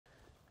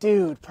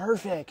Dude,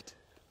 perfect.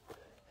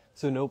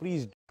 So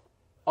nobody's...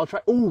 I'll try.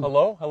 Ooh.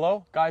 Hello?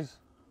 Hello? Guys,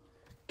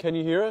 can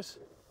you hear us?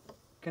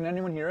 Can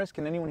anyone hear us?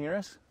 Can anyone hear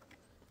us?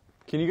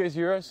 Can you guys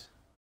hear us?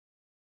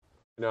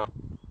 No.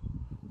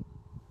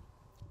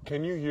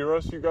 Can you hear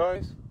us, you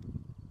guys?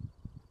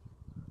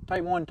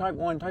 Type 1, type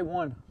 1, type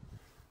 1.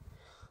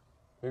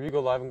 Maybe go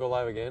live and go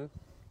live again?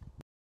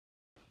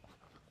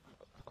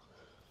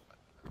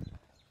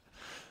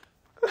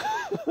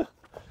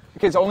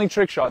 Okay, it's only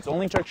trick shots,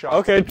 only trick shots.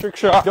 Okay, trick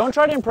shot. Don't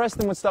try to impress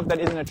them with stuff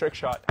that isn't a trick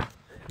shot.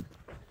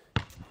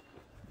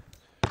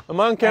 I'm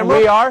on And camera.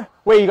 we are...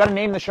 Wait, you gotta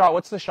name the shot.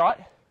 What's the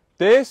shot?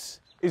 This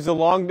is a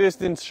long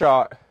distance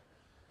shot.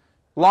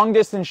 Long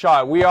distance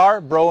shot. We are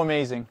bro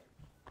amazing.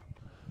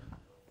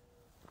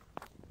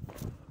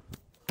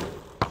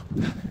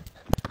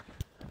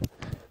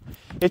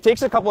 It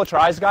takes a couple of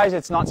tries, guys.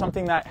 It's not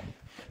something that...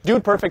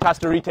 Dude Perfect has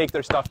to retake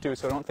their stuff too,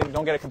 so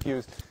don't get it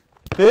confused.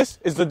 This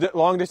is the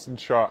long distance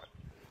shot.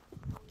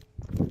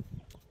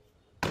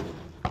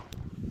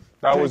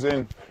 That was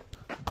in.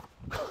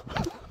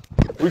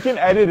 We can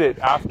edit it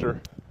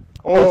after.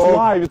 Oh, it's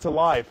live. It's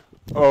alive.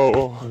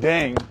 Oh.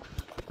 Dang.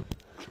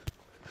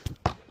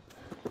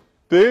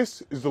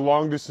 This is the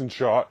long distance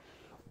shot.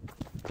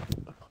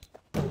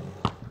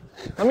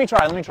 Let me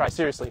try,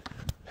 seriously.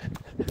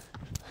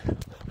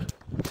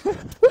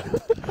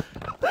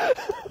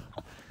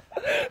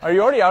 Are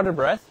you already out of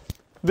breath?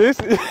 This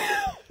is...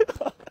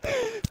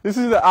 This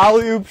is the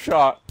alley-oop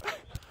shot.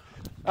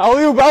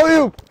 Alley-oop,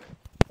 alley-oop!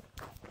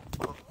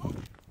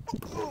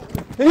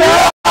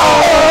 Yeah!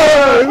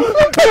 Are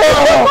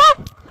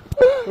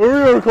we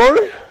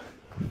recording?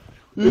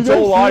 It's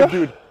all live,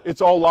 dude.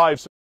 It's all live.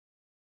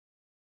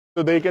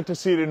 So they get to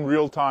see it in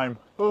real time.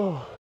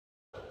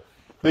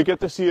 They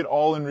get to see it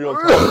all in real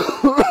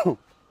time.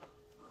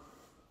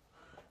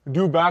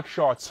 Do back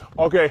shots.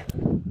 Okay.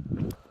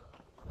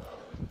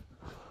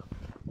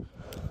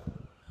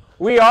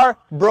 We are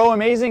bro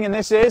amazing, and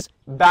this is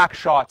back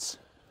shots.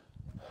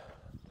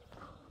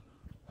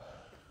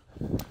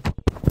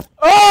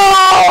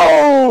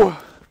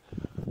 Oh!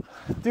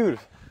 Dude.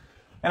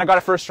 And I got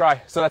a first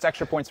try, so that's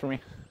extra points for me.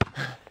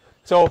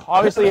 So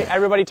obviously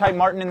everybody type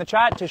Martin in the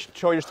chat to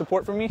show your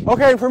support for me.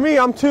 Okay, for me,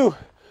 I'm 2.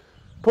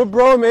 Put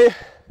bro amazing.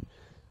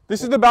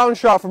 This is the bounce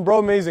shot from bro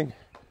amazing.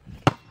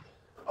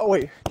 Oh,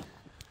 wait.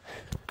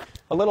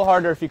 A little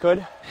harder if you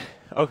could.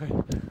 Okay.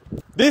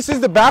 This is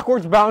the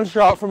backwards bounce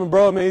shot from a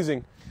bro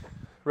amazing.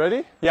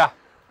 Ready? Yeah.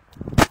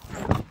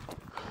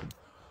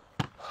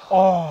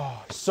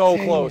 Oh, so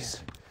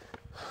close.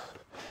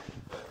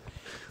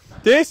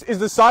 This is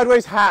the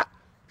sideways hat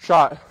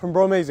shot from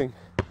bro amazing.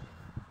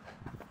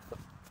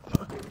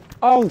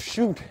 Oh,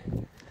 shoot.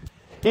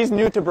 He's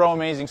new to bro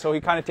amazing, so he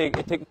kind of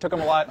took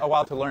him a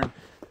while to learn.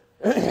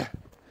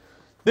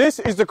 This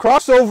is the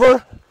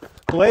crossover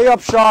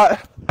layup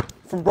shot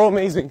from bro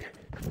amazing.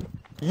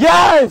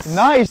 Yes!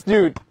 Nice,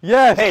 dude.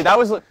 Yes. Hey, that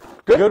was good.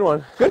 Good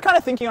one. Good kind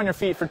of thinking on your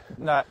feet for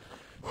that.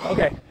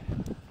 Okay.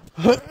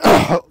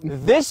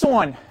 This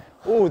one.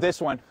 Ooh, this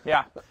one.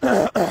 Yeah.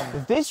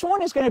 This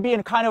one is going to be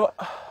in kind of...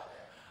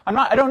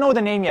 I don't know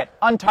the name yet.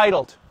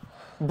 Untitled.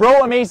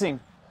 Bro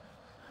amazing.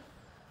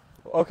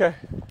 Okay.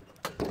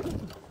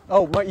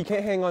 Oh, Mike, you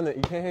can't hang on it.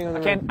 You can't hang on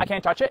it. I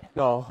can't touch it?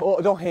 No.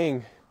 Oh, don't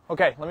hang.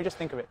 Okay, let me just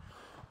think of it.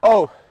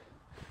 Oh.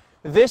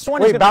 This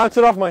one is Wait, gonna bounce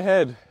it off my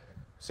head.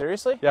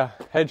 Seriously? Yeah,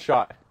 head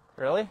shot.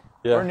 Really?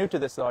 Yeah. We're new to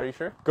this though, are you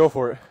sure? Go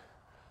for it.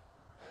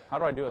 How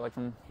do I do it? Like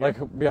from here? Like,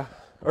 yeah.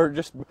 Or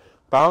just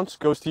bounce,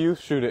 goes to you,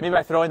 shoot it. Maybe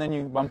I throw it and then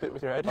you bump it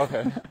with your head?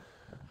 Okay.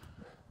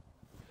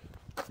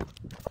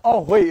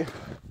 Oh, wait.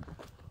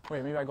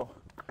 Wait, maybe I go.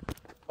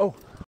 Oh.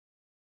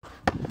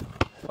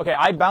 Okay,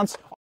 I bounce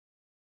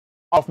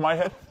Off my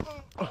head?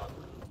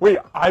 Wait,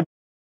 I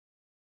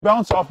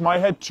bounce off my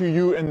head to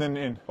you and then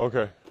in.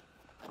 Okay.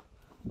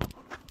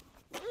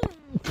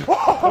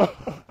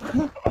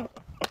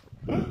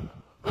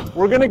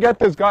 We're gonna get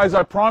this, guys.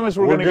 I promise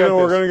we're gonna get this.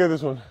 We're gonna get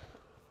this one.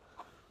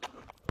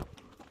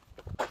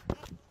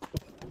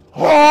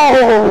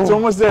 Oh! It's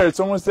almost there. It's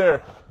almost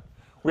there.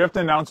 We have to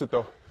announce it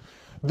though.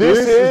 This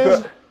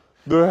is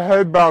the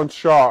head bounce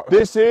shot.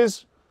 This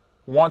is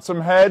Want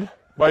Some Head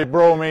by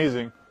Bro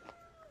Amazing.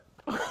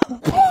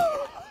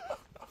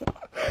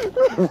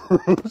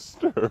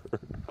 Rooster.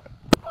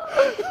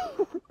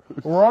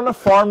 We're on a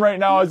farm right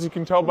now, as you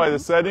can tell by the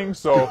settings,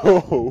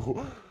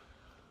 so...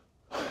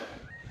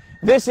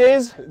 This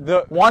is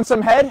the Want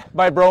Some Head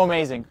by Bro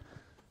Amazing.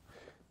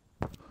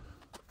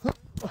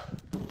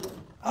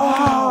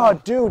 Oh,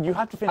 dude, you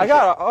have to finish I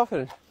got it. I'll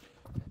finish.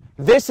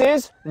 This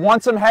is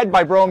Want Some Head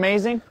by Bro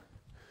Amazing.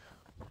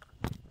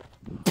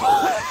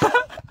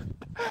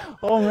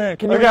 Oh, man.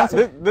 Can you announce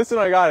it? This one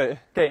I got it.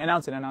 Okay,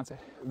 announce it, announce it.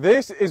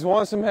 This is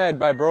Want Some Head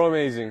by Bro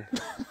Amazing.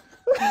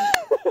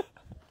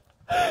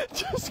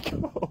 Just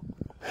go.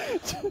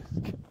 Just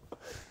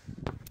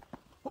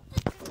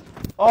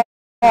go.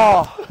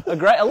 Oh, a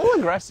little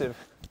aggressive.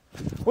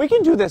 We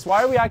can do this.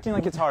 Why are we acting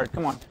like it's hard?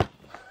 Come on.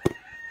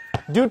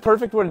 Dude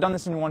Perfect would have done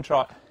this in one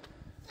shot.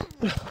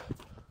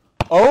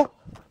 Oh.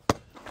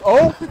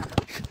 Oh.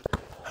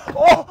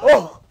 Oh,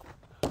 oh.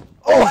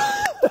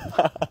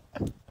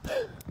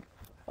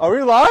 Are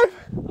we live?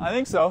 I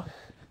think so.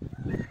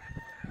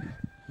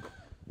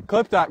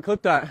 Clip that,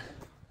 clip that.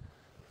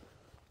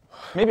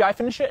 Maybe I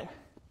finish it.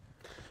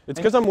 It's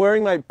because I'm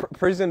wearing my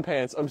prison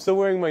pants. I'm still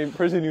wearing my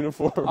prison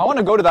uniform. I want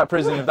to go to that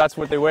prison if that's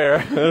what they wear.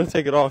 I'm gonna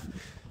take it off.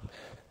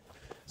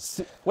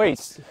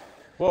 Wait.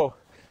 Whoa.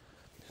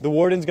 The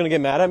warden's gonna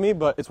get mad at me,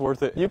 but it's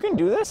worth it. You can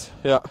do this?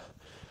 Yeah.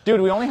 Dude,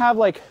 we only have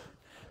like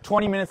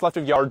 20 minutes left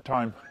of yard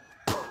time.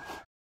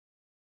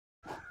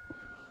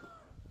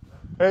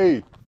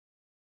 Hey,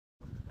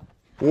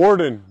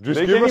 Warden, just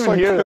they give can't us even like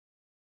hear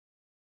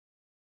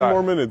 10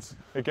 more minutes.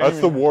 They can't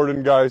That's the even-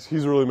 warden, guys.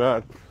 He's really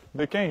mad.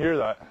 They can't hear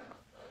that.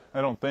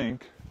 I don't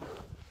think.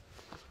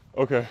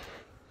 Okay.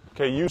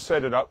 Okay, you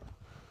set it up.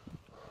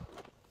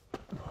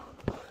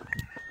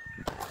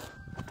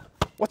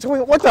 What's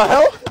going on? What the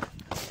hell?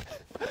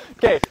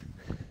 Okay.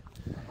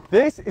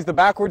 This is the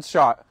backwards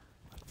shot.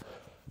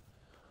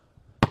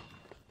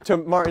 To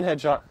Martin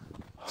headshot.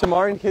 To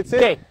Martin hits it.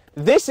 Okay.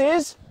 This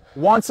is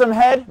Want Some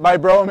Head by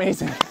Bro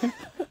Amazing.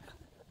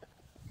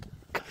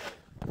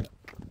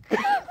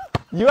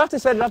 You have to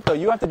set it up though.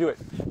 You have to do it.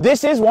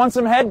 This is Want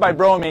Some Head by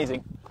Bro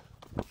Amazing.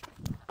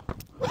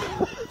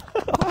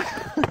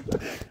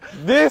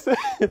 This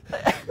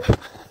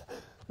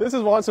is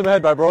Want Some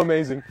Head by Bro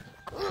Amazing.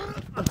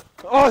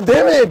 Oh,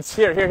 damn it!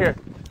 Here.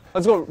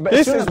 Let's go.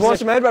 This is Want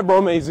Some Head by Bro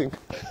Amazing.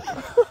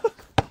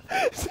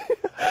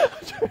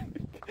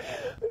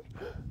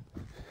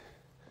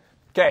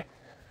 Okay.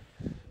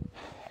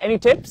 Any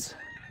tips?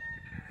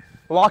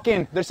 Lock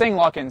in. They're saying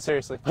lock in,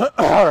 seriously.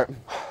 Alright.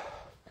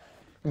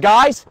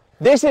 Guys,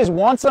 this is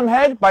Want Some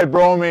Head by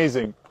Bro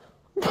Amazing.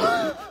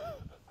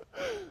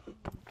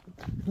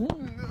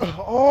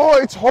 Oh,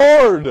 it's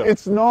hard!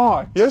 It's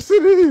not. Yes,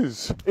 it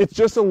is. It's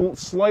just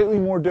slightly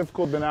more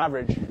difficult than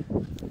average.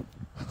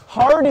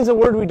 Hard is a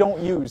word we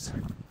don't use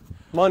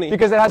Money.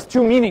 because it has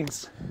two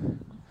meanings.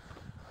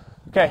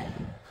 Okay.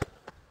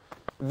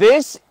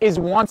 This is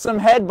Want Some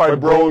Head by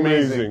Bro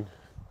Amazing.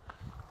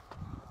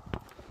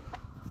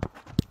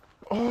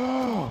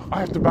 Oh, I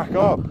have to back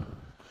up.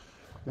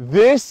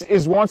 This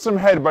is Want Some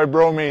Head by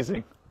Bro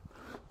Amazing.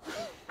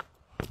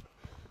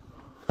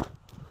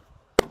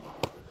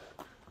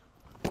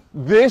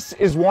 This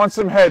is Want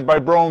Some Head by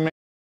Bro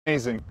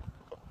Amazing.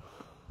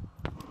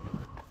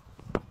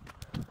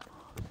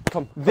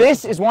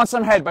 This is Want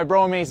Some Head by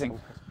Bro Amazing.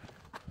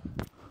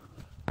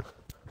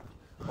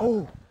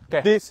 Oh,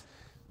 Okay.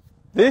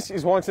 This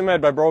is Want Some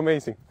Head by Bro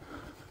Amazing.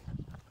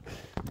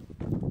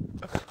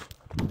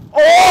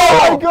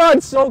 Oh my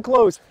god, so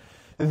close.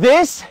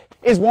 This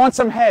is Want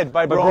Some Head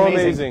by Bro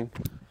Amazing.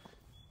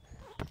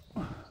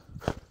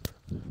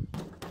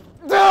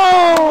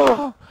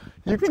 No!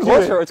 You can do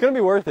Closer. it. It's gonna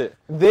be worth it.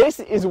 This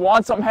is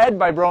Want Some Head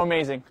by Bro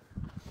Amazing.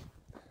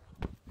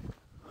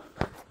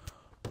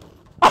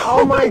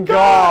 Oh my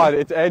god!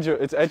 It's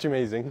edge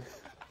amazing.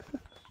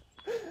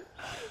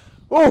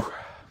 Oh,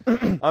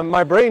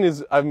 my brain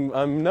is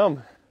I'm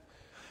numb.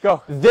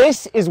 Go.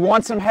 This is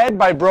Want Some Head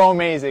by Bro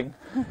Amazing.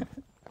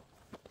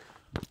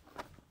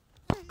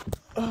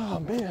 Oh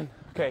man.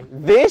 Okay,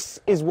 this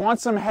is Want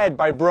Some Head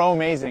by Bro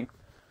Amazing.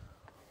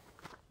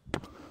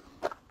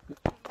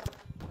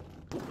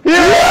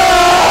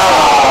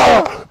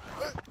 Yeah!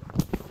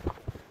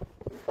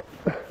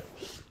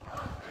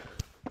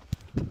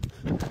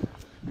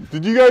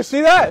 Did you guys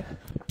see that?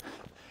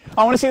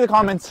 I want to see the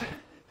comments.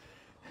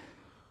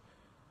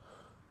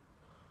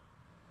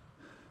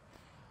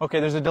 Okay,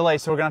 there's a delay,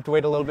 so we're gonna have to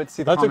wait a little bit to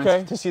see the That's comments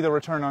okay. to see the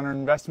return on our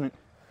investment.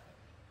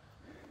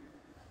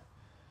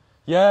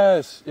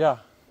 Yes. Yeah.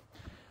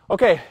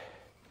 Okay.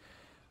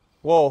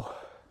 Whoa.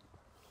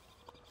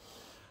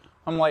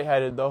 I'm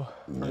lightheaded though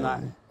from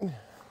that.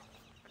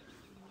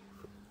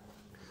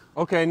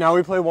 Okay, now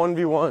we play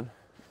 1v1.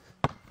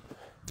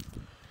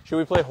 Should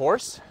we play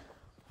horse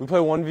We play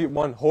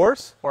 1v1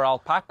 horse, or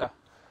alpaca?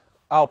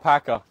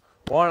 alpaca.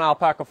 We're on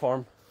alpaca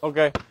farm.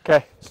 Okay.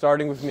 Okay.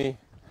 Starting with me.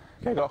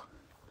 Okay, go.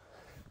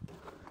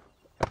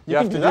 You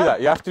have to do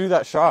that. You have to do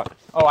that shot.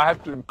 Oh, I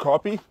have to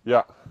copy?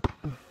 Yeah.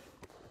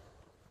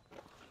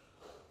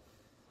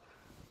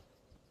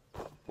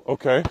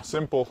 Okay.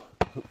 Simple.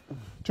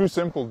 Too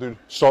simple, dude.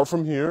 Start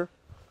from here.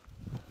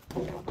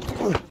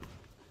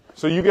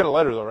 So you get a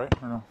letter though, right?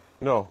 Or no?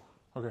 No.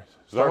 Okay. that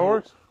Start how it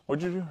works?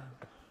 What'd you do?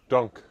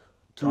 Dunk.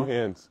 Two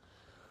hands.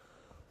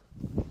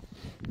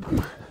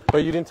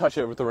 But you didn't touch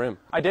it with the rim.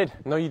 I did.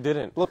 No, you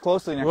didn't. Look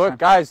closely next Look, time.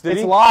 guys, did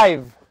It's he?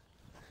 live.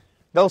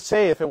 They'll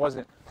say if it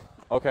wasn't.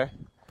 Okay.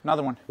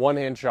 Another one. One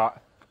hand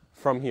shot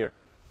from here.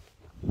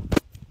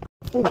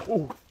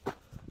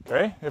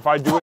 Okay. If I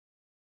do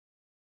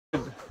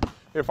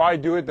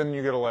it, then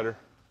you get a letter.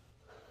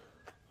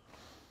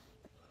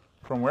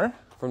 From where?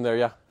 From there,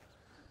 yeah.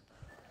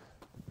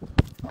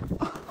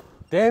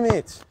 Damn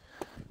it.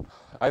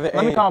 Let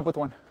me come up with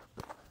one.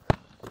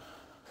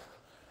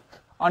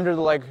 Under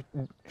the leg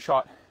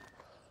shot.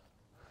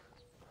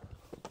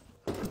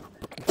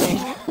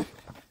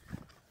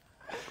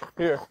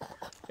 Here.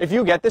 If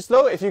you get this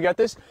though,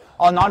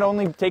 I'll not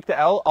only take the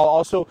L, I'll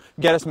also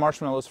get us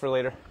marshmallows for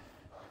later.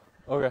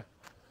 Okay.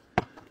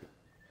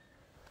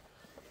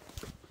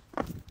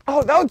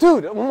 Oh, that was,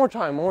 dude. One more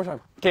time.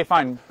 Okay,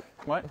 fine.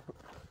 What?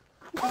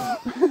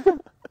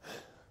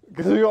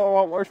 Because we all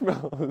want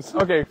marshmallows.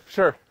 Okay,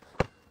 sure.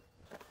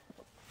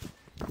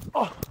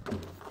 Oh.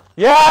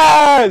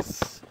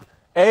 Yes!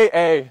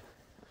 AA.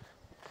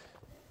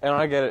 And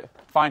I get it.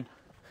 Fine.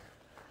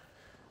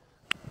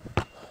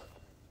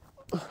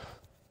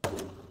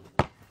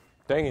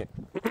 Dang it.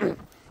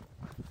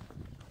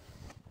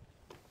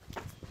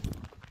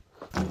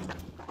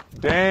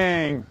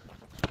 Dang.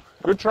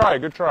 Good try,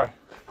 good try.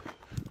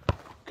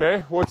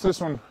 Okay, what's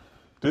this one?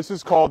 This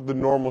is called the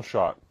normal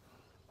shot.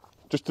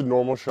 Just a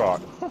normal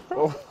shot.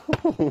 Oh.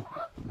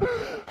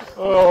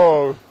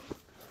 Oh.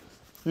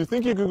 You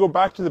think you could go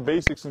back to the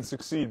basics and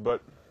succeed,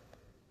 but...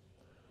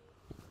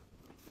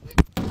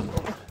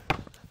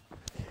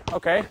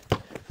 Okay.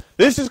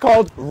 This is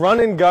called run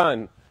and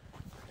gun.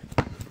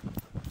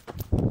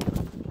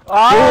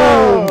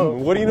 Oh!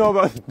 Boom. What do you know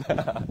about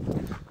that?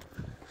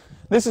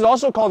 This is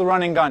also called a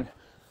run and gun.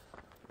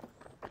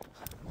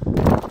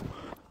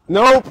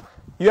 Nope.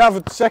 You have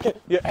a second.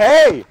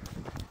 Hey!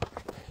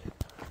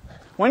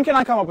 When can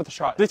I come up with a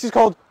shot? This is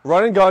called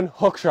run and gun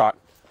hook shot.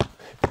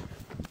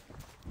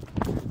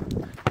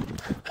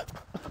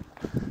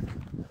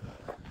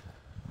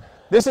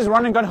 This is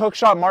run and gun hook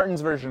shot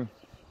Martin's version.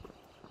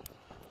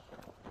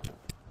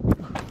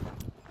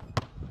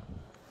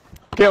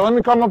 Okay, let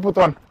me come up with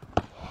one.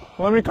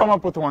 Let me come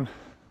up with one.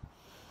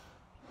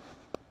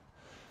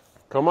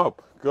 Come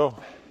up. Go.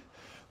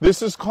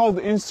 This is called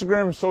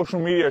Instagram social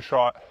media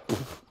shot.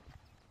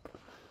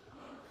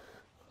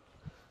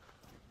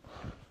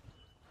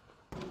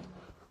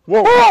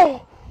 Whoa!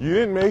 Oh! You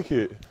didn't make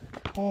it.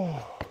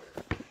 Oh.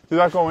 Did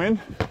that go in?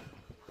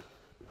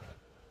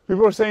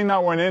 People are saying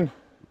that went in.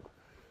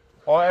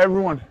 Oh,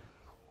 everyone.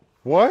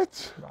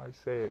 What? I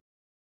say it.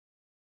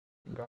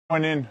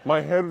 Went in.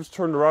 My head was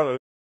turned around. I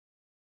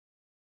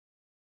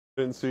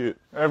didn't see it.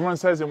 Everyone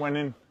says it went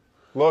in.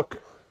 Look.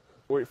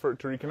 Wait for it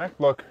to reconnect.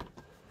 Look.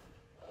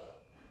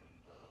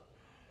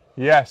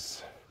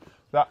 Yes.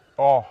 That.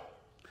 Oh.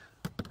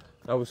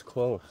 That was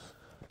close.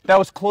 That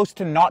was close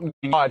to not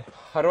being odd.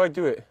 How do I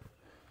do it?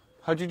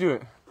 How'd you do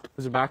it?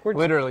 Was it backwards?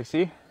 Literally,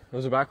 see?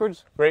 Was it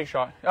backwards? Great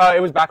shot.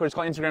 It was backwards. It's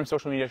called Instagram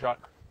social media shot.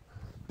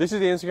 This is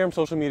the Instagram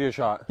social media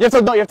shot. You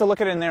have to look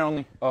at it in there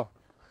only. Oh.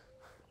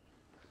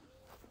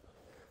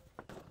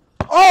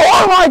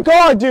 Oh my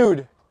god,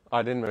 dude!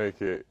 I didn't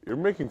make it. You're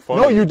making fun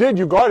No, of me. you did.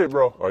 You got it,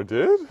 bro. I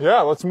did?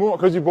 Yeah, let's move on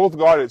because you both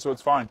got it, so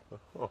it's fine.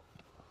 Oh.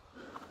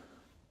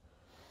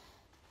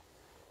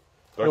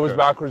 It was Okay.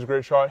 backwards.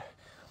 Great shot.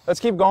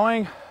 Let's keep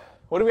going.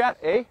 What are we at?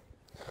 A?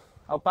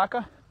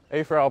 Alpaca?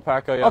 A for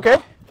alpaca, yeah. Okay.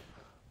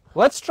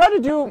 Let's try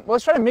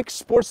to mix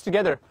sports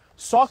together.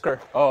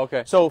 Soccer. Oh,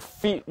 okay. So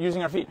feet,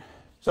 using our feet.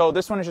 So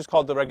this one is just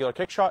called the regular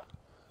kick shot.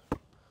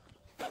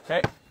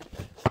 Okay.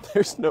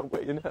 There's no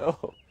way in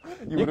hell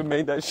you would have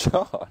made that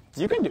shot.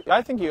 You can do.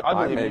 I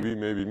believe you.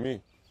 Maybe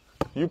me.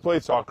 You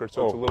played soccer,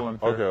 so it's a little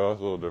unfair. Okay, that's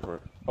a little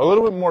different. A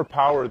little bit more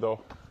power,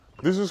 though.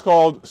 This is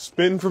called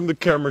spin from the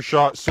camera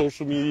shot,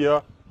 social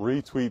media.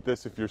 Retweet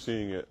this if you're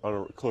seeing it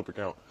on a clip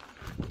account.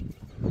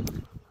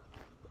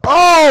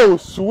 Oh,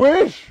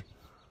 swish!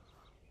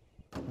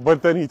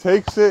 But then he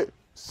takes it,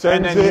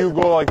 sends And then it, you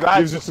go like that.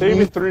 gives it to Save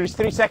me. it 3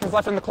 3 seconds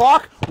left on the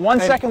clock. 1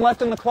 second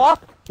left on the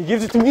clock. He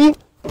gives it to me.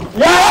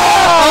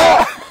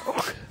 Yeah!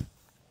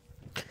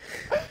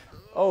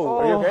 Oh,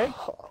 are you okay?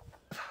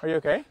 Are you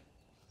okay?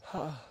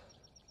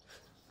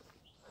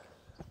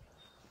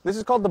 This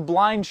is called the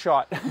blind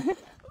shot.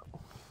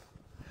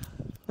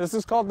 This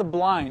is called the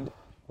blind.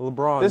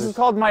 LeBron. This is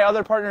called my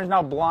other partner is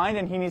now blind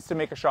and he needs to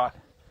make a shot.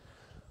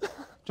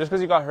 Just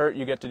because you got hurt,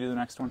 you get to do the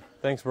next one.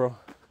 Thanks, bro.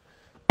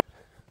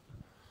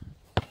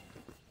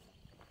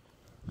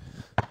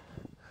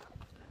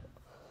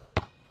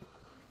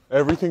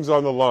 Everything's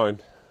on the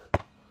line.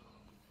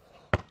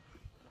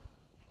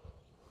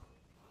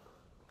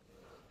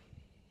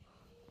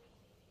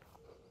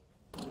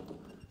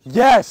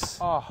 Yes!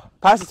 Oh.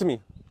 Pass it to me.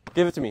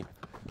 Give it to me.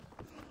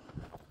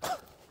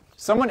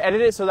 Someone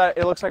edit it so that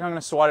it looks like I'm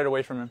going to swat it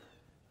away from him.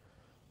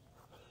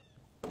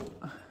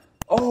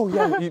 Oh,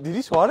 yeah. Did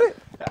he swat it?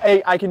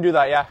 Hey, I can do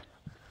that, yeah.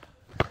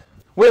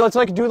 Wait, let's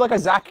do like a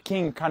Zach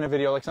King kind of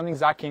video, like something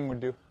Zach King would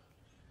do.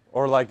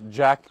 Or like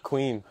Jack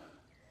Queen.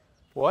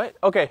 What?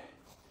 Okay.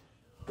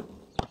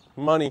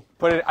 Money.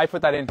 I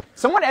put that in.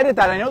 Someone edit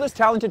that. I know there's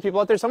talented people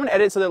out there. Someone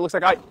edit so that it looks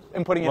like I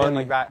am putting it in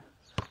like that.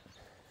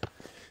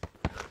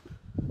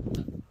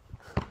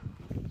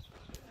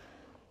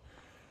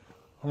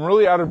 I'm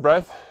really out of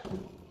breath.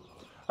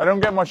 I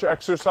don't get much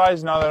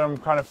exercise now that I'm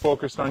kind of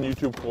focused on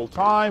YouTube full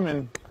time,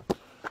 and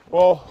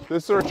well,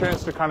 this is our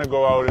chance to kind of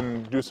go out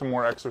and do some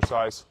more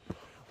exercise.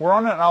 We're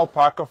on an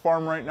alpaca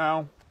farm right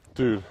now.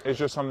 Dude. It's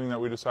just something that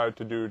we decided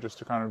to do just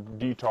to kind of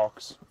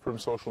detox from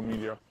social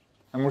media.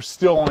 And we're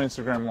still on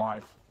Instagram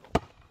Live.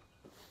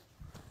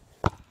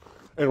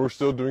 And we're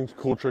still doing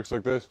cool tricks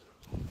like this.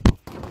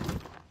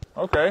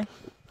 Okay.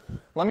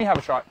 Let me have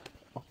a shot.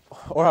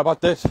 Or how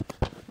about this?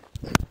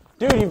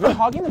 Dude, you've been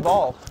hogging the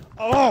ball.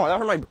 Oh, that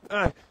hurt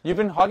my... You've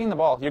been hogging the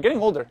ball. You're getting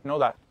older. Know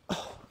that.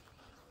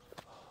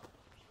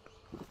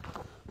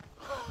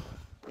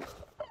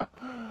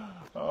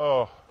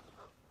 Oh.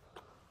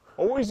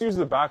 Always use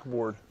the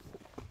backboard.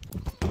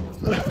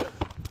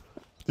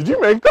 Did you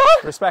make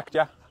that? Respect,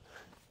 yeah.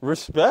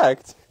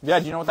 Respect? Yeah,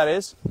 do you know what that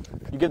is?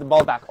 You give the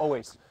ball back,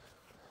 always.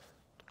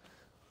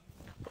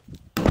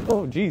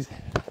 Oh, geez.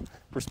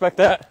 Respect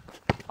that.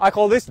 I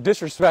call this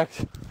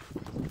disrespect.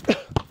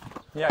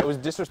 Yeah, it was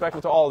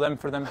disrespectful to all of them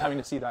for them having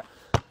to see that.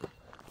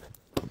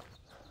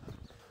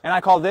 And I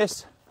call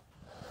this,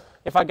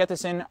 if I get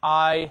this in,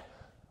 I...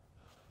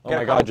 Oh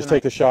my God, just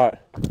take the shot.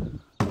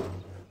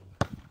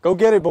 Go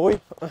get it,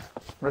 boy.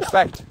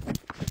 Respect.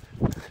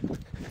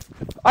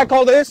 I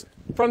call this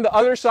from the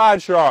other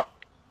side shot.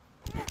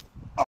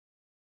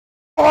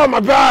 Oh,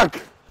 my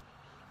back.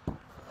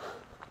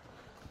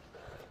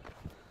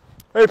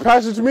 Hey,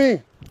 pass it to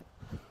me.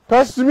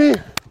 Pass it to me.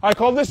 I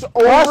call this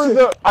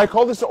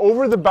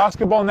over the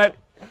basketball net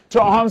to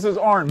Hamzah's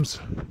arms.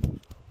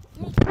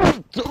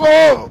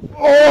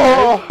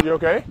 Oh. You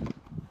okay?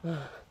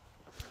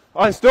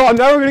 I'm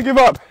never gonna give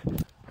up.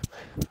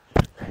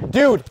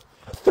 Dude,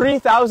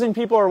 3,000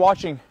 people are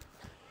watching.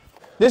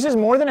 This is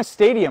more than a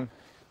stadium.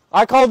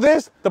 I call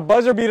this the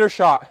buzzer beater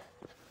shot.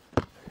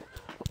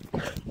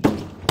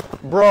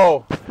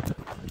 Bro,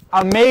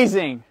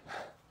 amazing.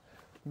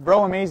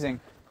 Bro, amazing.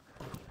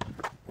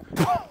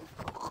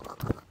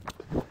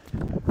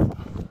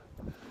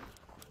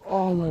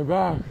 Oh, my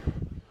back.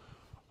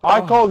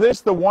 I call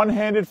this the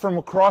one-handed from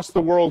across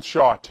the world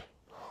shot.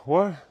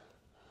 What?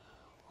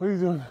 What are you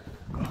doing?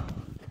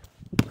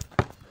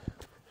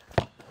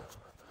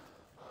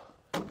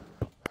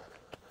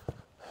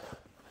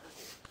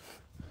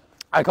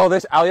 I call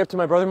this alley-oop to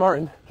my brother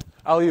Martin.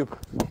 Alley-oop.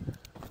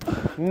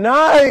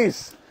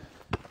 Nice!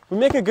 We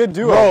make a good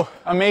duo. Bro,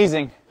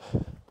 amazing.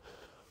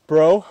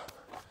 Bro,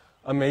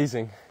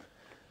 amazing.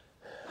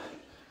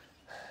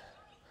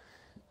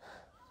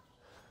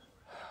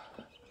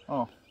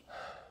 Oh.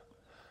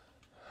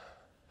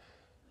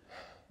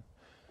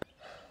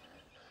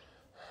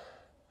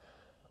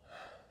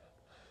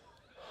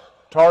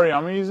 Tari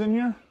Yummy's in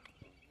here?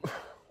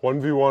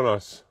 1v1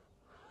 us.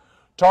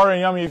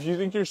 Tari Yummy, if you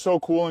think you're so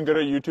cool and good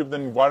at YouTube,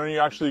 then why don't you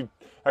actually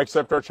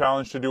accept our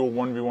challenge to do a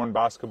 1v1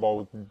 basketball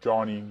with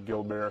Johnny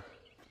Gilbert?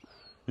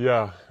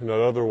 Yeah, and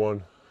that other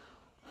one,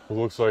 it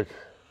looks like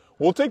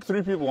We'll take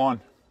 3 people on.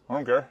 I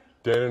don't care.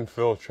 Dan and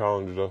Phil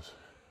challenged us.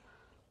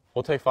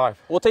 We'll take 5.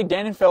 We'll take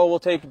Dan and Phil, we'll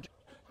take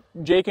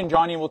Jake and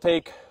Johnny, we'll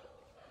take...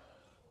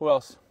 Who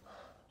else?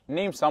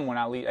 Name someone,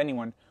 at least,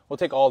 anyone. We'll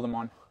take all of them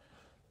on.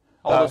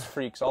 All those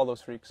freaks.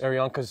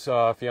 Arianka's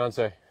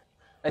fiance.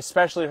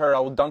 Especially her, I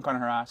will dunk on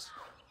her ass.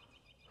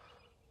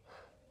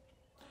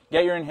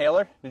 Get your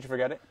inhaler. Did you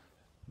forget it?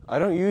 I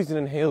don't use an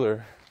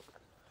inhaler.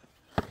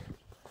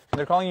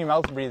 They're calling you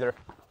mouth breather.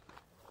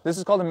 This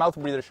is called a mouth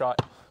breather shot.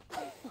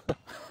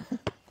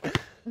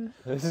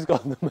 This is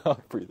called the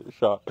mouth breather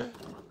shot.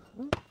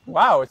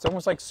 Wow, it's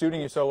almost like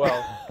suiting you so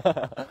well.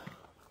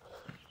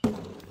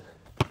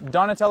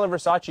 Donatella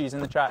Versace's in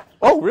the chat.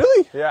 Oh,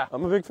 really? Yeah.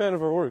 I'm a big fan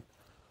of her work.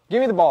 Give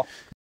me the ball.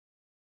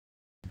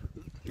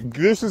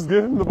 This is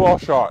give him the ball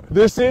shot.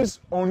 This is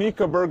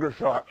Onika burger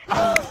shot.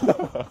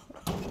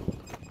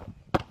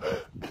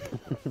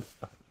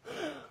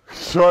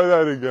 Try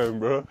that again,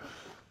 bro.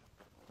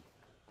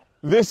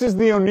 This is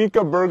the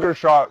Onika burger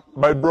shot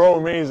by Bro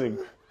Amazing.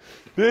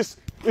 This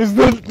is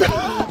the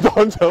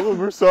Donatella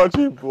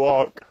Versace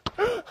block.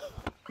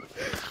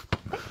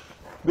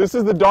 This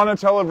is the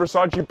Donatella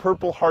Versace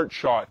purple heart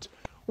shot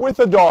with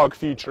a dog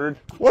featured.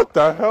 What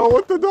the hell?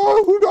 What the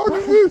dog? Who dog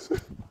is this?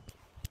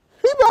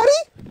 Hey,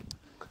 buddy.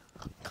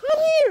 Come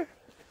here.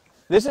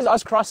 This is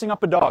us crossing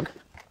up a dog.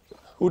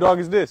 Who dog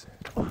is this?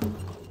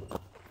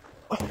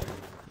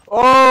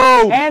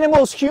 Oh!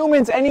 Animals,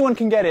 humans, anyone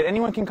can get it.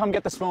 Anyone can come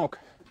get the smoke.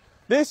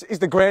 This is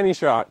the granny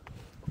shot.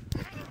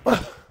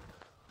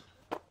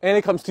 And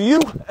it comes to you,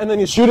 and then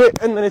you shoot it,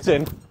 and then it's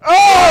in.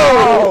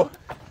 Oh!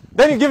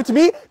 Then you give it to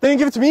me, then you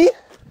give it to me,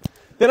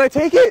 then I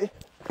take it.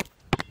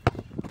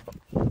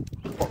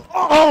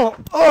 Oh!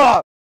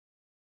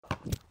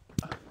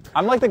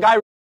 I'm like the guy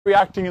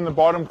reacting in the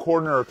bottom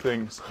corner of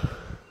things.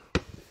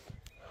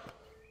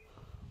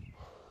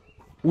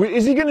 Wait,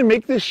 is he gonna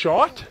make this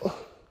shot?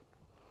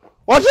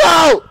 Watch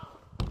out!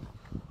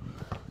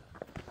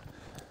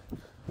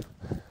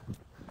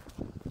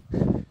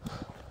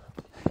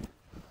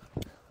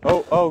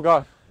 Oh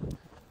God.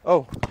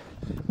 Oh.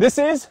 This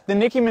is the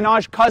Nicki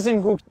Minaj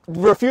cousin who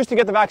refused to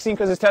get the vaccine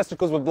because his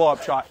testicles would blow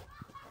up shot.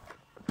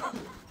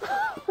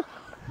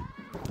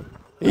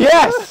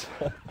 Yes!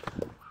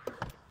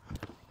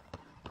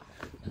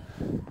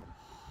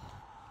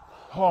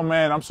 Oh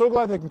man, I'm so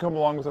glad they can come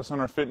along with us on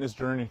our fitness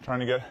journey, trying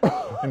to get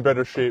in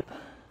better shape.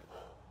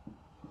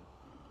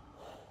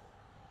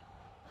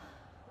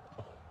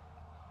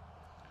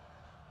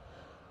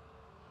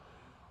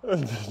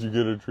 Did you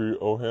get a treat?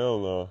 Oh hell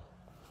no.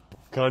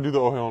 Can I do the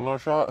oh hell no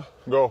shot?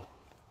 Go.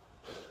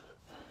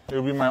 It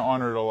would be my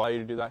honor to allow you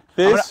to do that.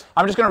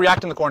 I'm just gonna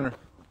react in the corner.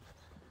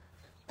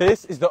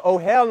 This is the oh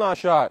hell no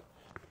shot.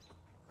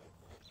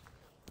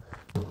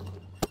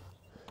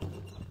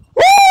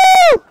 Woo!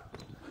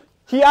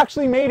 He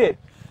actually made it.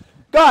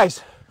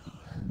 Guys,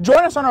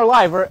 Join us on our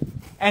live,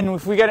 and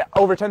if we get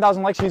over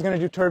 10,000 likes, he's gonna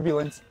do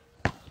turbulence.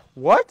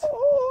 What?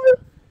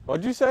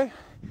 What'd you say?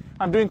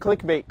 I'm doing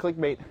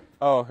clickbait.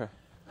 Oh, okay.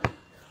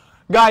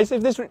 Guys,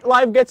 if this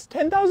live gets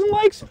 10,000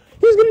 likes,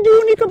 he's gonna do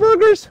Unica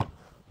burgers.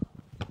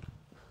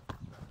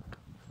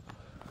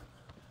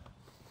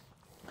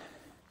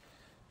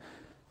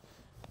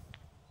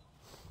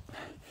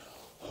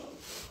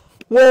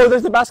 Whoa,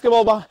 there's the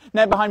basketball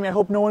net behind me. I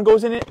hope no one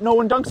goes in it. No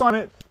one dunks on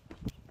it.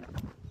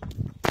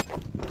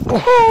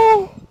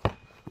 Oh.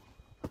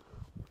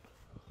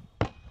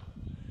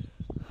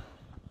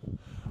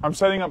 I'm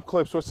setting up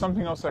clips. What's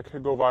something else that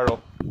could go viral?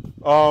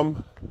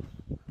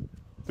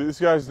 This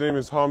guy's name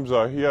is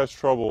Hamza. He has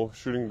trouble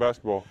shooting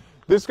basketball.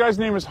 This guy's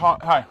name is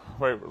Hi.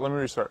 Wait, let me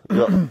restart.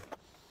 Yeah.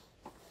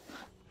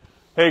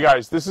 Hey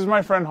guys, this is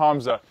my friend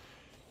Hamza.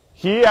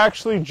 He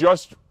actually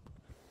just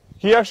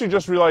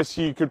realized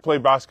he could play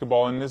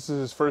basketball, and this is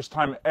his first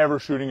time ever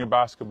shooting a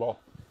basketball.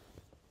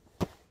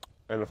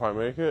 And if I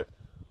make it,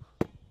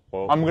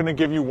 well, I'm gonna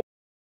give you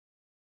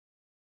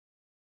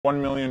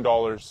 $1 million.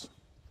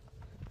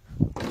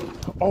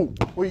 oh,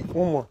 wait,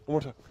 one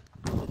more time.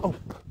 Oh.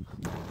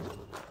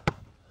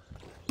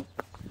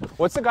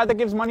 What's the guy that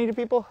gives money to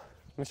people?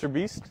 Mr.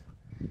 Beast?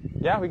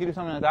 Yeah, we could do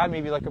something like that.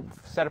 Maybe like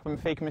set up a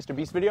fake Mr.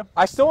 Beast video.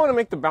 I still want to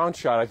make the bounce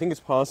shot. I think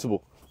it's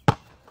possible.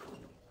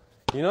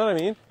 You know what I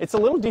mean? It's a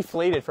little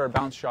deflated for a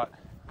bounce shot.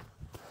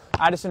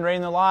 Addison Ray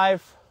in the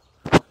live.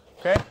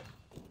 Okay.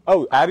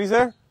 Oh, Addie's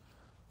there?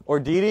 Or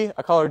Dee Dee?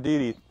 I call her Dee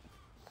Dee.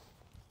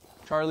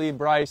 Charlie,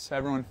 Bryce,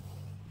 everyone.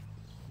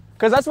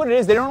 Because that's what it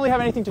is. They don't really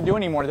have anything to do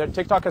anymore. Their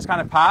TikTok has kind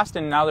of passed,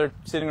 and now they're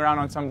sitting around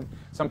on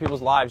some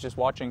people's lives just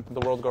watching the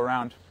world go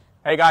round.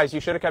 Hey guys, you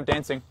should have kept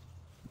dancing.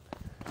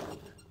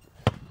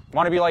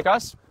 Want to be like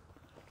us?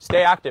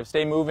 Stay active,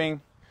 stay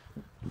moving,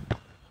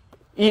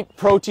 eat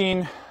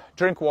protein,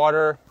 drink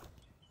water.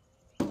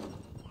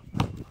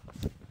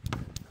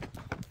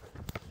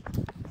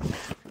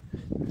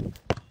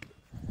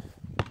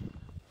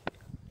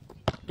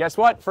 Guess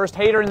what? First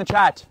hater in the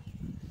chat.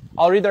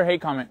 I'll read their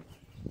hate comment.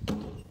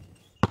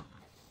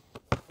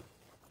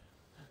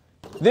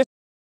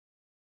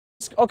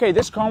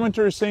 This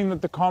commenter is saying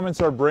that the comments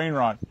are brain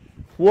rot.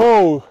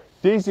 Whoa,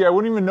 Daisy, I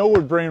wouldn't even know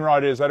what brain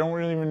rot is.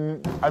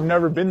 I've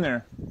never been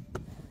there.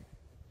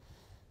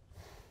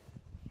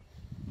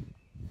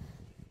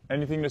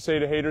 Anything to say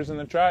to haters in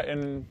the chat,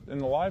 in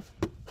the live?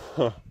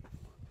 Let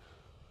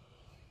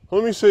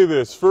me say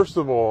this. First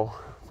of all,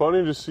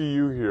 funny to see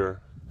you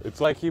here.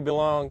 It's like you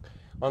belong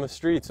on the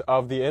streets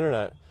of the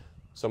internet,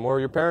 somewhere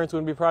your parents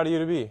wouldn't be proud of you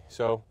to be.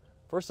 So,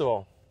 first of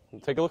all,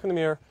 take a look in the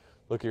mirror,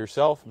 look at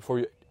yourself before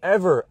you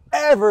ever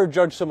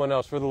judge someone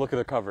else for the look of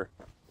the cover.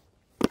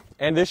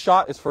 And this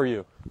shot is for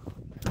you.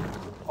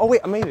 Oh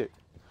wait, I made it.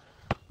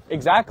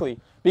 Exactly.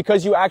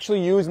 Because you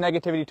actually use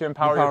negativity to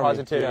empower your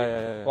positivity.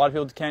 Yeah. A lot of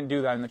people can't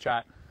do that in the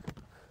chat.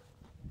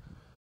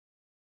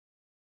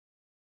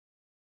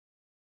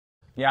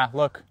 Yeah,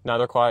 look. Now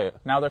they're quiet.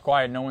 Now they're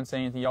quiet. No one's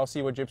saying anything. Y'all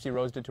see what Gypsy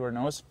Rose did to her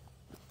nose?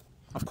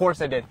 Of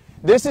course I did.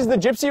 This is the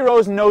Gypsy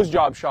Rose nose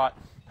job shot.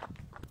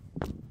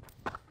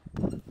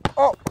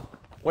 Oh!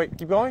 Wait,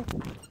 keep going.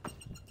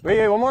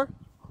 Wait, one more.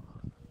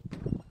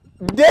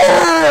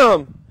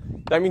 Damn!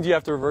 That means you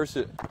have to reverse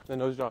it. The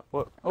nose job.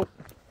 What? Oh.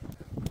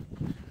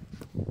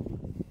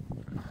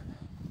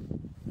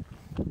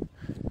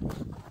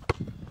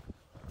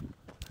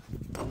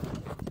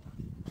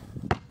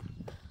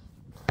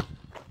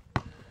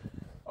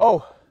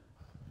 Oh,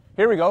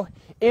 here we go.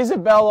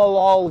 Isabella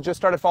Lol just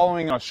started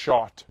following A us.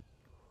 shot.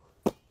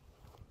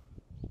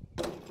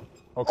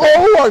 Okay.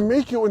 Oh, I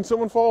make it when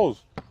someone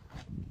falls.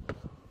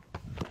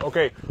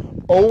 Okay,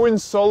 Owen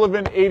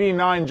Sullivan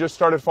 89 just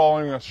started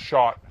following a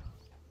shot.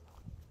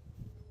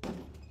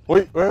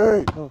 Wait.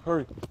 Oh,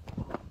 hurry.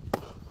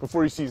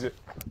 Before he sees it.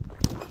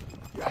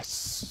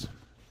 Yes.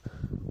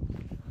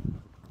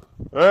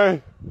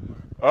 Hey.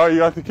 Oh, you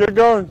got the kick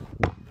going?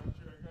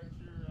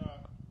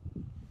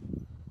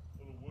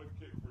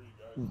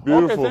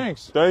 Beautiful. Okay,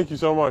 thanks. Thank you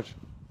so much.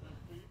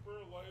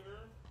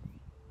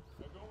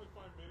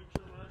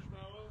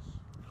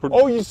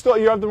 Oh,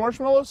 you have the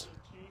marshmallows?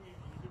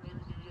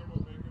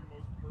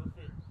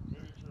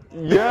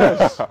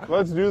 Yes,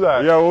 let's do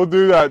that. Yeah, we'll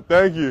do that.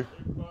 Thank you.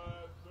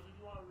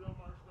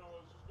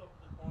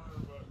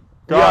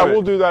 Yeah,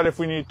 we'll do that if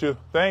we need to.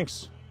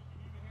 Thanks.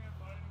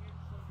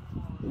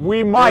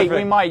 We might.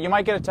 You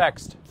might get a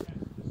text.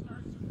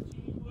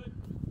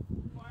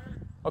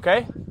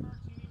 Okay?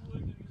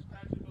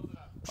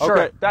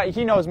 Sure. Okay.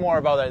 He knows more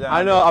about that than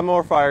I know. I'm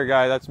more fire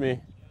guy. That's me.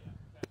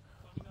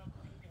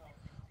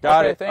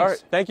 Got it. Thanks. All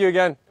right. Thank you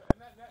again.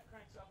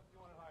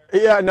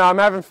 Yeah, no, I'm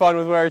having fun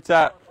with where it's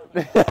at.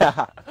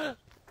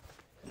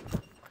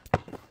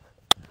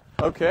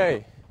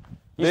 Okay.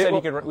 He said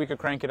we could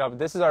crank it up.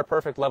 This is our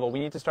perfect level. We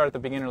need to start at the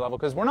beginner level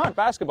because we're not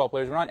basketball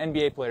players. We're not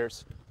NBA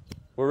players.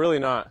 We're really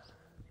not.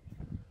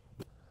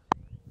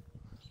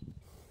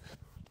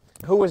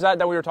 Who was that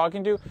we were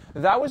talking to?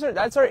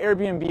 That's our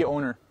Airbnb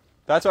owner.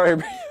 That's our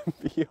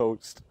Airbnb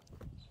host.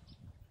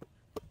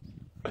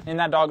 And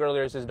that dog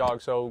earlier is his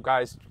dog. So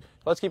guys,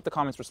 Let's keep the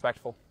comments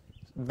respectful.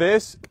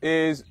 This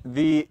is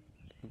the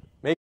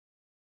make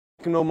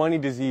no money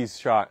disease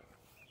shot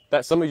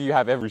that some of you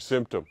have every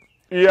symptom.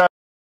 Yeah,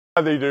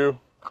 they do.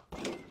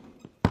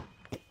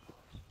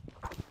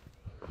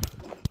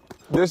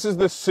 This is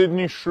the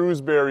Sydney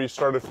Shrewsbury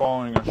started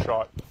following us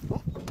shot.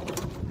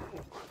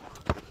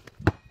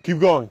 Keep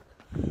going.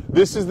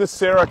 This is the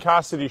Sarah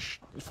Cassidy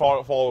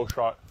follow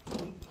shot.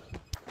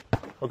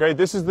 Okay,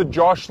 this is the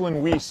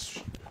Jocelyn Weiss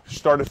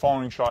started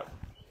following shot.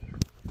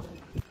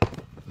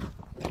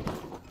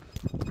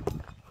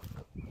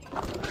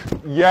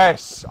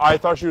 Yes, I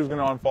thought she was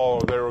going to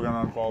unfollow. They were going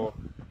to unfollow.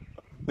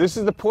 This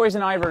is the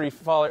Poison Ivory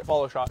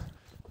follow shot.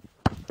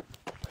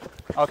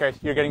 Okay,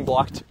 you're getting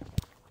blocked.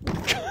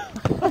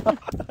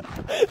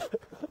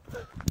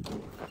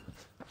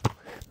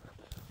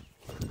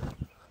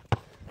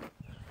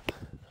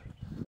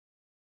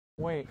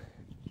 Wait.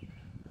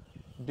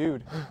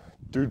 Dude.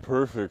 Dude,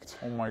 perfect.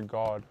 Oh my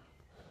god.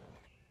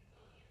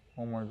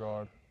 Oh my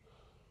god.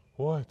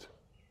 What?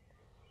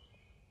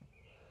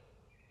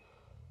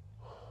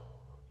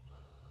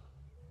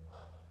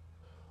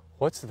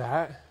 What's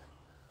that?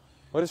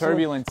 What is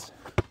Turbulence.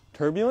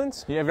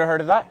 Turbulence? You ever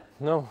heard of that?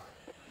 No.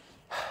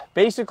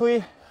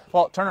 Basically,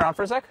 well, turn around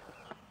for a sec.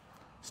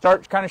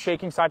 Start kind of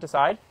shaking side to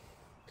side.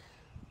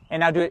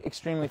 And now do it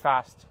extremely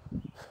fast.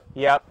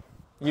 Yep.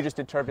 You just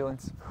did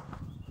turbulence.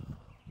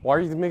 Why are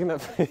you making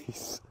that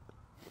face?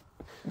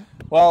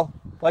 Well,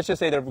 let's just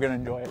say they're going to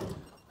enjoy it.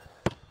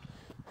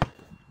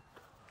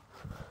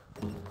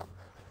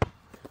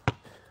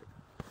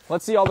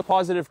 Let's see all the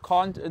positive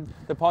comments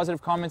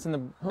in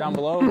the down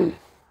below.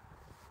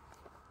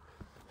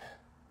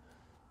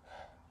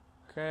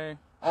 Okay.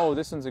 Oh,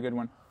 this one's a good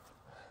one.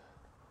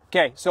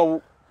 Okay,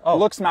 so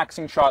looks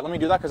maxing shot. Let me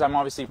do that because I'm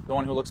obviously the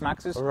one who looks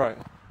maxes. All right.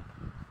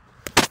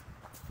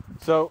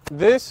 So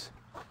this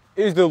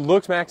is the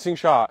looks maxing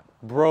shot,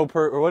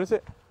 or what is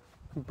it?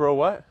 Bro,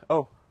 what?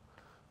 Oh,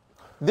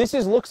 this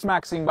is looks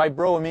maxing by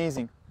Bro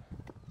Amazing.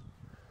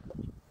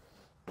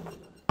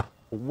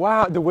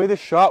 wow! The way the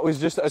shot was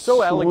just so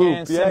So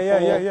elegant,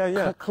 Yeah,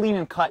 simple, clean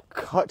and cut.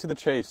 Cut to the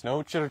chase,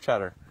 no chitter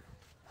chatter.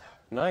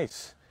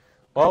 Nice.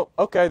 Well,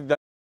 okay. Then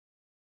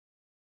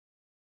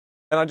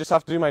I just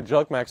have to do my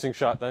junk maxing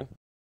shot then.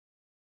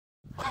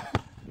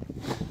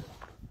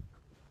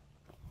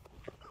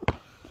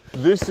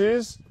 This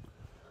is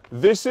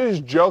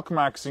Jelk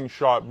Maxing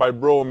shot by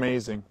Bro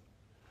Amazing.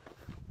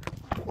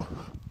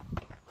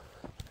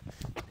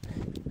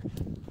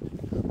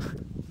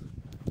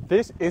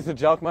 This is the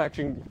junk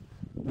maxing.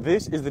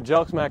 This is the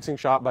junk maxing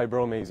shot by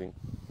Bro Amazing.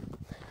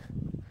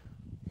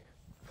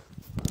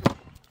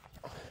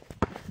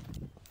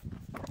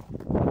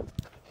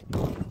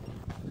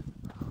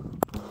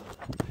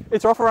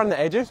 It's rough around the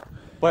edges,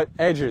 but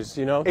edges,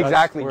 you know.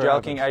 Exactly,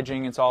 jelking,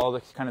 edging, it's all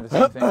kind of the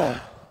same thing.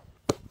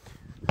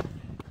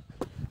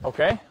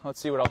 Okay, let's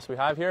see what else we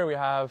have here. We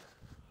have,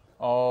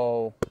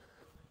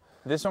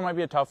 this one might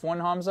be a tough one,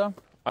 Hamza.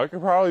 I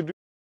could probably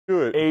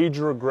do it. Age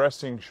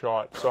regressing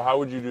shot. So how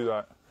would you do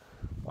that?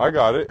 I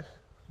got it.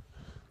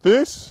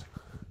 This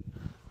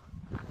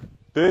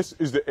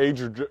is the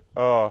age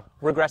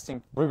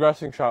Regressing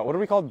shot. What are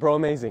we called? Bro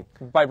Amazing.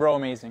 by Bro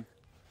Amazing.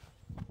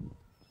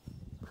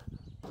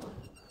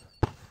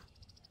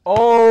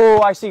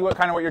 Oh, I see what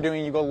you're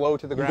doing. You go low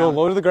to the ground. Go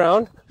low to the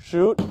ground,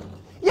 shoot.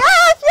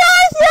 Yes,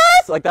 yes,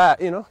 yes! Like that,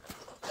 you know.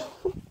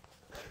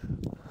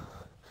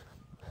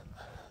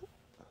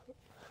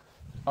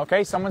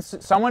 Okay, someone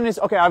is,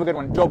 okay, I have a good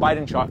one. Joe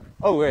Biden shot.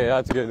 Oh, wait,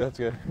 that's good, that's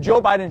good.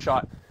 Joe Biden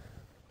shot.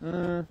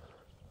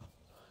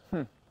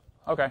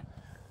 Okay.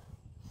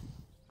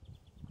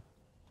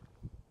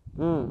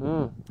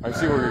 I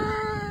see where you're...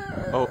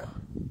 Oh.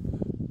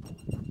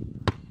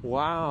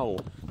 Wow.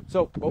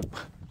 So,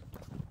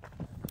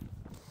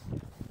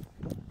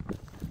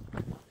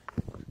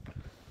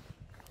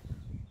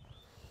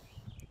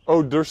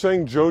 Oh, they're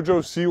saying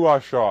JoJo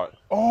Siwa shot.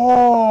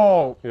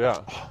 Oh!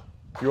 Yeah.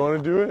 You want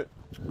to do it?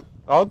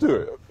 I'll do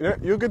it. Yeah,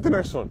 you'll get the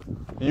next one.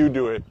 You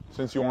do it,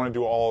 since you want to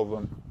do all of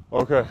them.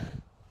 Okay.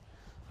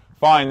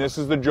 Fine, this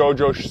is the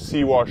JoJo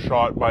Siwa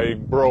shot by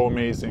Bro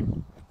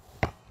Amazing.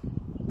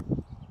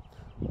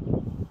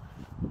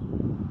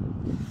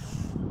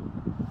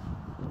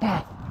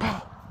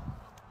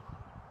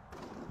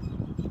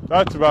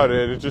 That's about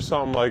it. It's just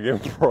something like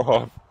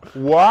improv.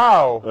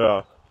 Wow!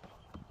 Yeah.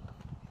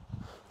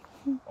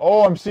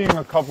 Oh, I'm seeing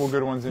a couple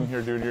good ones in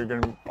here, dude. You're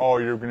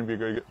gonna be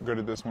good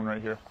at this one right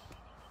here.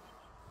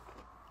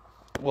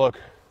 Look.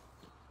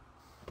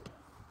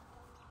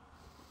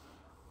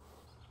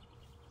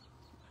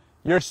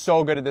 You're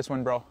so good at this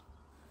one, bro.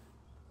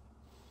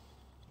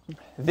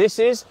 This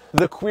is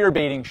the queer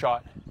baiting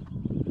shot.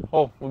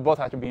 Oh, we both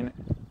have to be in it.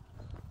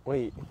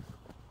 wait.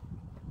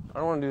 I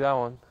don't want to do that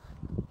one.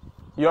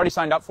 You already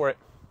signed up for it.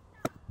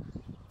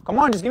 Come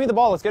on, just give me the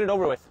ball. Let's get it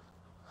over with.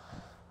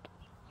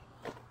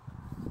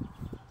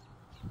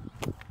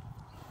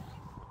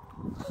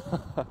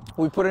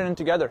 We put it in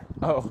together.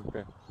 Oh,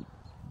 okay.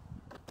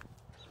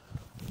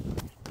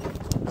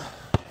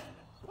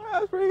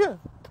 That's pretty good.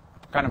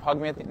 Kind of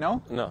hug me at the...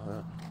 No? No,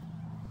 no.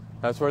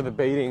 That's where the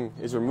baiting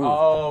is removed.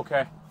 Oh,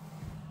 okay.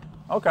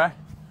 Okay.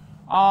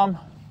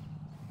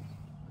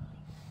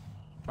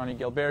 Johnny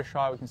Gilbert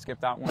shot. We can skip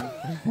that one.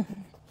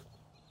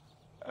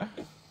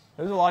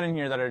 There's a lot in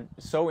here that are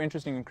so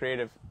interesting and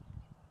creative.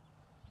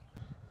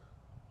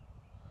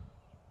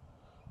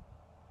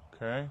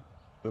 Okay.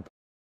 The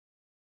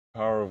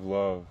power of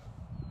love.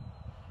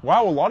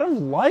 Wow, a lot of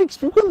likes.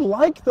 People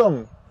like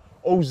them.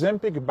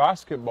 Ozempic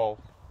basketball.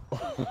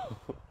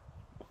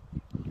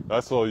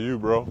 That's all you,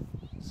 bro.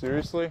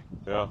 Seriously?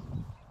 Yeah.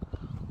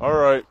 All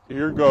right,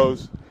 here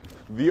goes.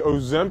 The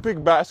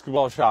Ozempic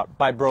basketball Shot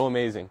by Bro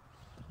Amazing.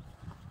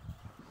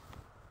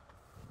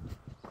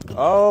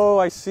 Oh,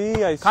 I see.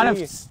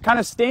 Kind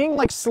of staying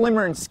like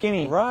slimmer and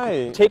skinny.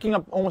 Right. Taking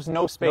up almost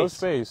no space. No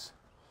space.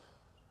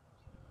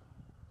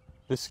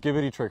 The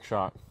skibbity trick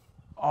shot.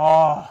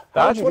 Oh,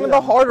 That's one of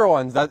the harder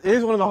ones. That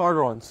is one of the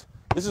harder ones.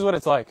 This is what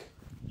it's like.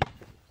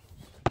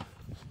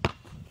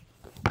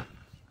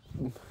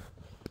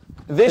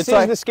 This It's is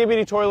like- the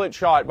skibbity toilet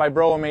shot by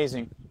Bro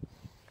Amazing.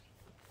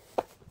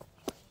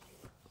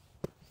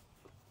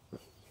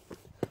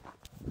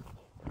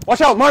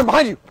 Watch out, Martin,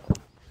 behind you.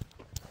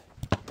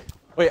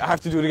 Wait, I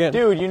have to do it again.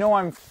 Dude, you know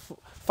I'm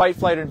fight,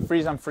 flight, and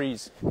freeze. I'm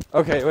freeze.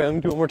 Okay, wait, let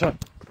me do it one more time.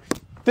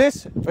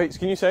 Wait,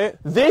 can you say it?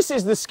 This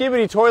is the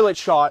skibbity toilet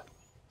shot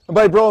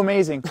by Bro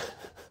Amazing.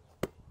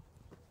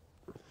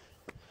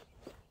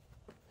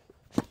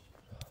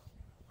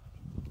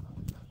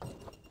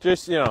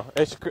 Just, you know,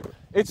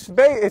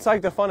 it's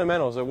like the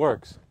fundamentals. It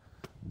works.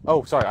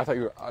 Oh, sorry. I thought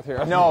you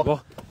were.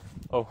 No.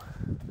 Oh.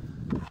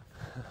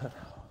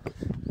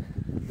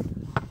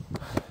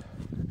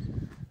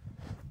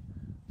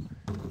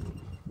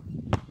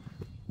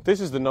 This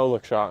is the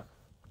no-look shot.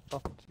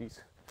 Oh, jeez.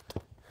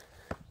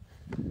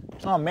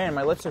 Oh man,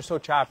 my lips are so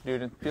chapped,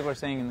 dude. And people are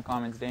saying in the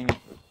comments, dang it.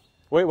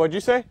 Wait, what'd you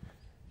say?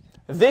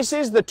 This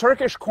is the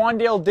Turkish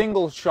Quandale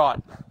Dingle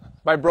shot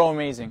by Bro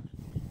Amazing.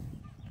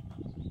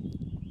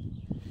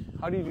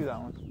 How do you do that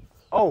one?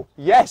 Oh,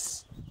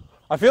 yes!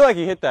 I feel like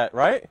he hit that,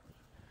 right?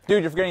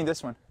 Dude, you're forgetting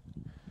this one.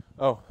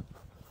 Oh.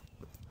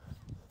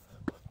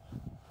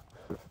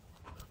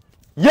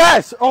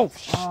 Yes! Oh,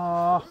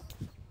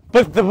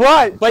 but the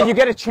what? But you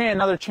get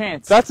another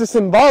chance. That's a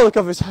symbolic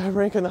of his high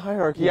rank in the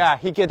hierarchy. Yeah,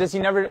 he's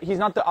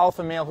not the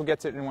alpha male who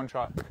gets it in one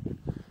shot.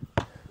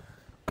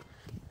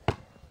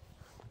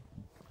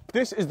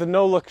 This is the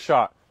no-look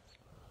shot.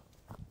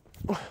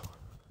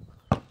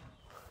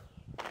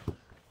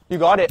 You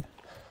got it.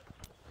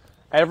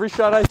 Every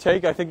shot I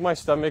take, I think my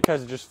stomach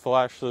has just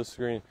flashed to the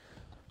screen.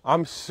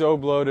 I'm so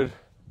bloated.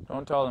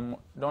 Don't tell them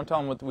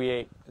what we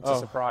ate. It's a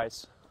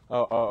surprise.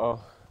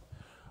 Oh.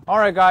 All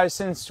right, guys,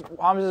 since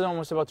Hamza is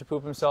almost about to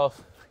poop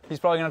himself, he's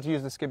probably going to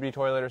have to use the skibbity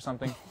toilet or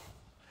something.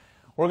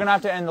 We're going to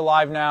have to end the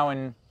live now,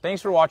 and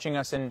thanks for watching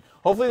us, and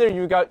hopefully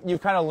you've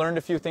kind of learned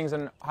a few things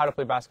on how to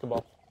play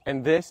basketball.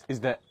 And this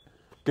is the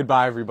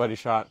goodbye everybody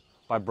shot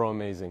by Bro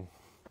Amazing.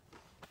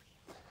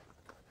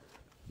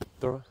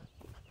 Throw.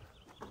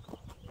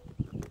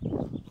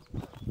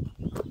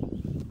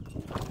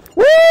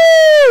 Woo!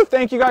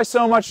 Thank you guys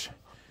so much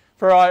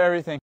for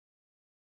everything.